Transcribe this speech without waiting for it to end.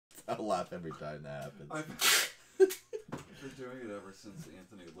I'll laugh every time that happens. I've been doing it ever since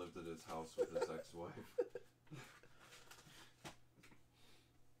Anthony lived at his house with his ex-wife.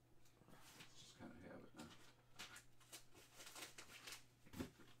 Just kind of have it now.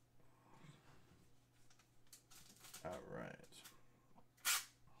 All right.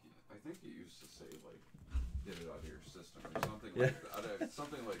 I think you used to say, like, get it out of your system or something like that.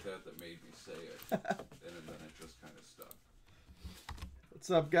 Something like that made me say it. And then it just kind of stuck. What's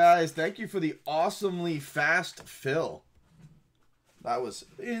up, guys? Thank you for the awesomely fast fill. That was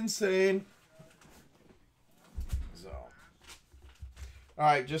insane. So, all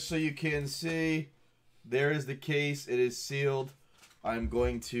right, just so you can see, there is the case. It is sealed. I'm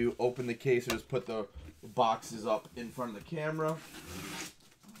going to open the case and just put the boxes up in front of the camera.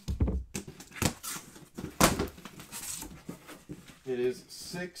 It is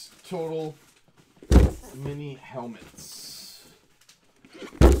 6 total mini helmets.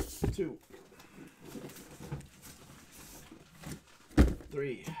 2,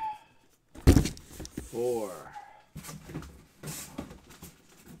 3, 4.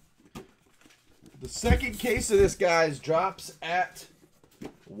 The second case of this, guys, drops at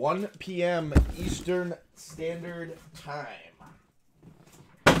 1 p.m. Eastern Standard Time.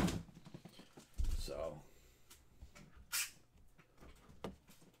 So,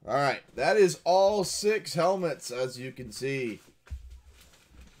 all right, that is all 6 helmets, as you can see.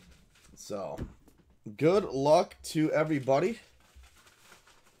 So, good luck to everybody.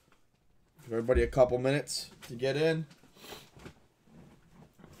 Give everybody a couple minutes to get in.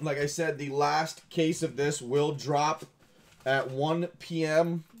 Like I said, the last case of this will drop at 1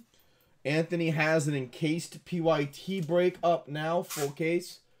 p.m. Anthony has an encased PYT break up now, full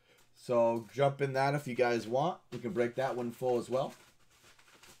case. So jump in that if you guys want. We can break that one full as well.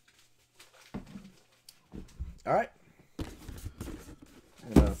 All right.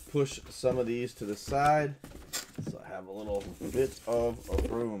 I'm going to push some of these to the side so I have a little bit of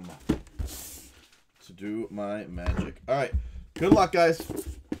room to do my magic. All right. Good luck, guys.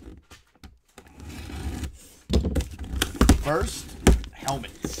 First,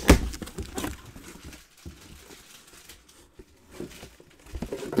 helmets.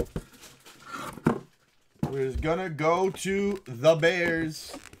 We're gonna go to the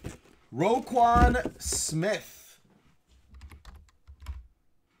Bears. Roquan Smith.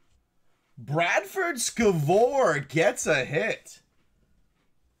 Bradford Scavor gets a hit.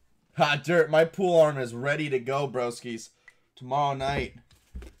 Hot dirt. My pool arm is ready to go, broskies. Tomorrow night.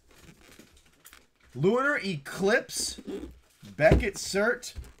 Lunar Eclipse. Beckett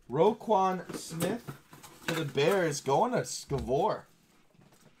Cert. Roquan Smith to the Bears. Going to Scavor.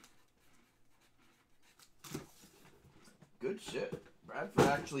 Good shit. Bradford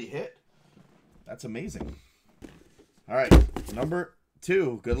actually hit. That's amazing. All right. Number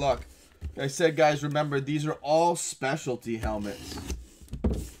 2. Good luck. Like I said, guys, remember, these are all specialty helmets.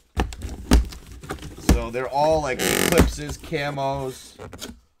 So they're all like eclipses, camos.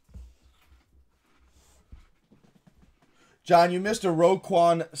 John, you missed a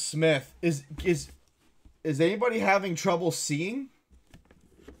Roquan Smith. Is anybody having trouble seeing?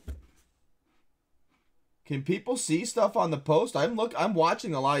 Can people see stuff on the post? I'm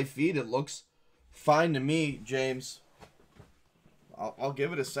watching the live feed. It looks fine to me, James. I'll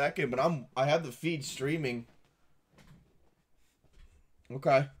give it a second, but I have the feed streaming.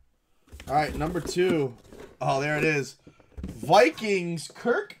 Okay. All right, number 2. Oh, there it is. Vikings,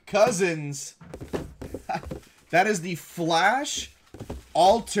 Kirk Cousins. That is the Flash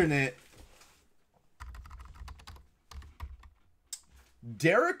alternate.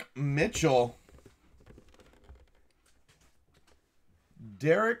 Derek Mitchell.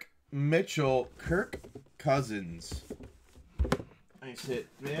 Derek Mitchell, Kirk Cousins. Nice hit,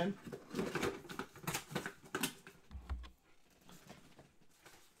 man.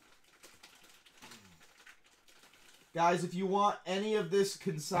 Guys, if you want any of this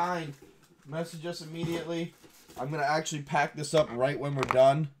consigned, message us immediately. I'm going to actually pack this up right when we're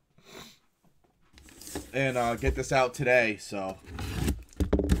done. And get this out today, so.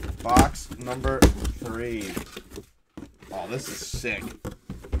 Box number 3. Oh, this is sick.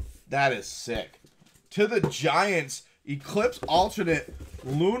 That is sick. To the Giants, Eclipse alternate,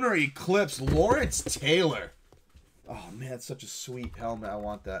 Lunar Eclipse, Lawrence Taylor. Oh, man, that's such a sweet helmet. I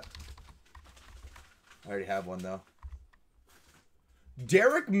want that. I already have one, though.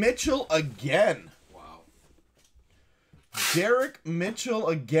 Derek Mitchell again. Wow. Derek Mitchell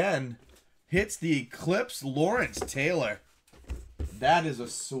again hits the Eclipse, Lawrence Taylor. That is a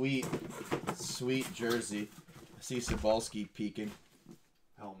sweet, sweet jersey. I see Cebulski peeking.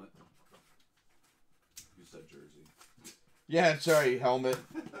 Helmet. You said jersey. Yeah, sorry, helmet.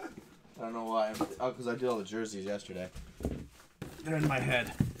 I don't know why. Oh, because I did all the jerseys yesterday. They're in my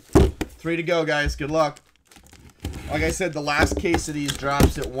head. 3 to go, guys. Good luck. Like I said, the last case of these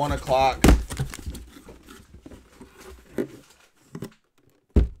drops at 1 o'clock.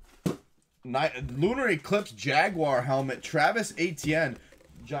 Lunar Eclipse Jaguar helmet. Travis Etienne.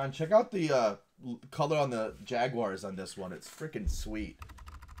 John, check out the color on the Jaguars on this one. It's freaking sweet.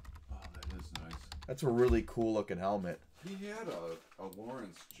 Oh, that is nice. That's a really cool looking helmet. He had a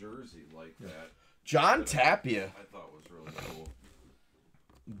Lawrence jersey like that. John Tapia. I thought was really cool.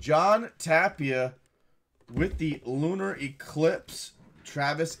 John Tapia with the Lunar Eclipse.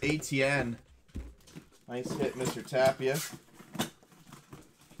 Travis Etienne. Nice hit, Mr. Tapia.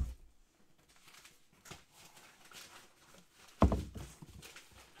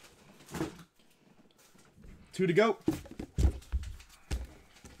 Two to go.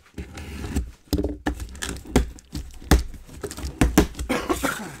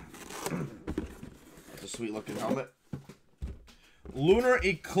 It's a sweet looking helmet. Lunar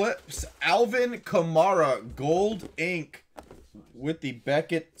Eclipse Alvin Kamara Gold Ink with the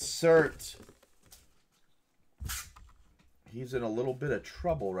Beckett cert. He's in a little bit of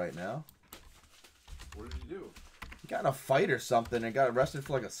trouble right now. What did he do? He got in a fight or something and got arrested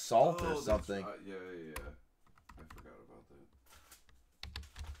for like assault or something. Yeah. I forgot about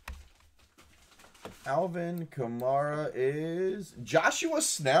that. Alvin Kamara is Joshua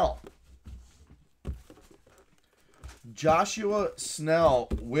Snell. Joshua Snell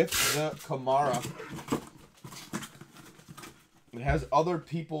with the Kamara. It has other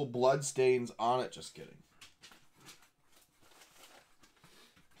people blood stains on it. Just kidding.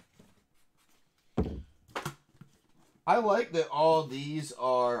 I like that all these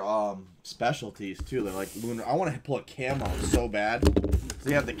are specialties too. They're like lunar. I want to pull a camo so bad.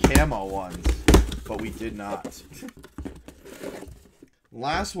 They have the camo ones, but we did not.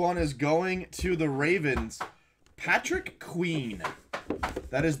 Last one is going to the Ravens. Patrick Queen.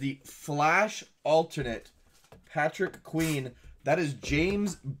 That is the Flash alternate. Patrick Queen. That is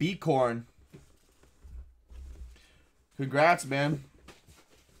James Becorn. Congrats, man.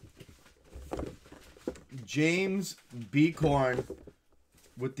 James Becorn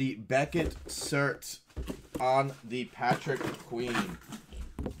with the Beckett cert on the Patrick Queen.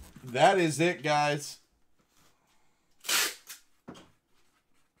 That is it, guys.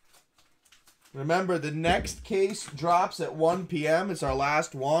 Remember, the next case drops at 1 p.m. It's our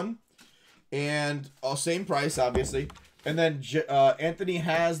last one. And same price, obviously. And then Anthony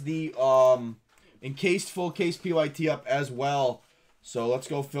has the encased full case PYT up as well. So let's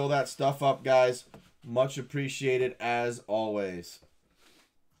go fill that stuff up, guys. Much appreciated as always.